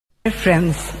Dear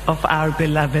friends of our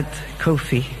beloved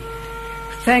Kofi,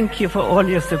 thank you for all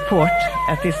your support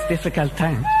at this difficult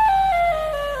time.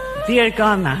 Dear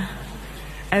Ghana,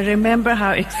 I remember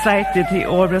how excited he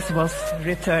always was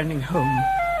returning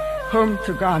home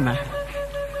to Ghana.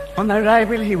 On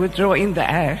arrival, he would draw in the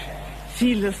air,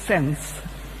 feel the sense,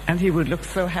 and he would look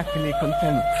so happily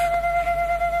content.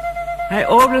 I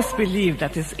always believed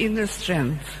that his inner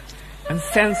strength and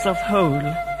sense of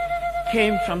whole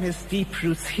came from his deep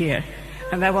roots here,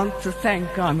 and I want to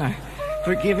thank Ghana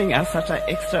for giving us such an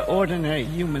extraordinary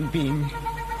human being.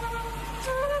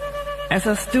 As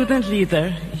a student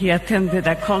leader, he attended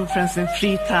a conference in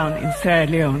Freetown in Sierra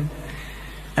Leone.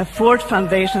 A Ford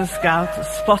Foundation scout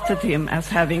spotted him as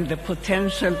having the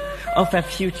potential of a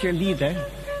future leader.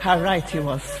 How right he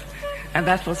was. And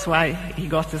that was why he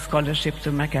got the scholarship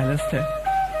to Macalester.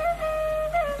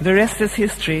 The rest is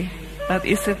history, but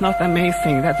is it not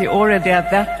amazing that he already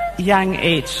at that young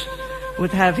age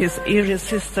would have his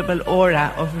irresistible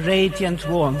aura of radiant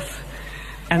warmth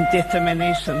and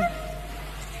determination?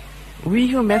 We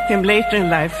who met him later in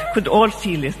life could all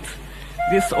feel it,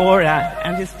 this aura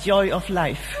and his joy of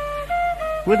life.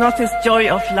 Would not his joy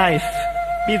of life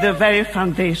be the very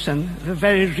foundation, the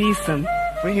very reason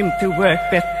for him to work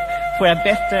for a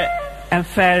better and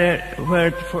fairer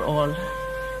world for all?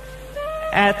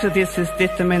 Add to this his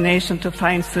determination to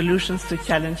find solutions to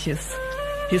challenges,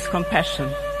 his compassion.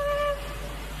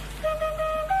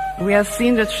 We have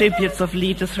seen the tributes of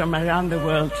leaders from around the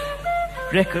world,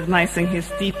 recognizing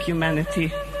his deep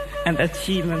humanity and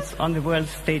achievements on the world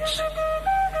stage.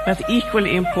 But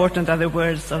equally important are the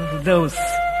words of those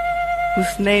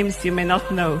whose names you may not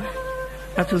know,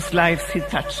 but whose lives he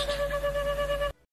touched.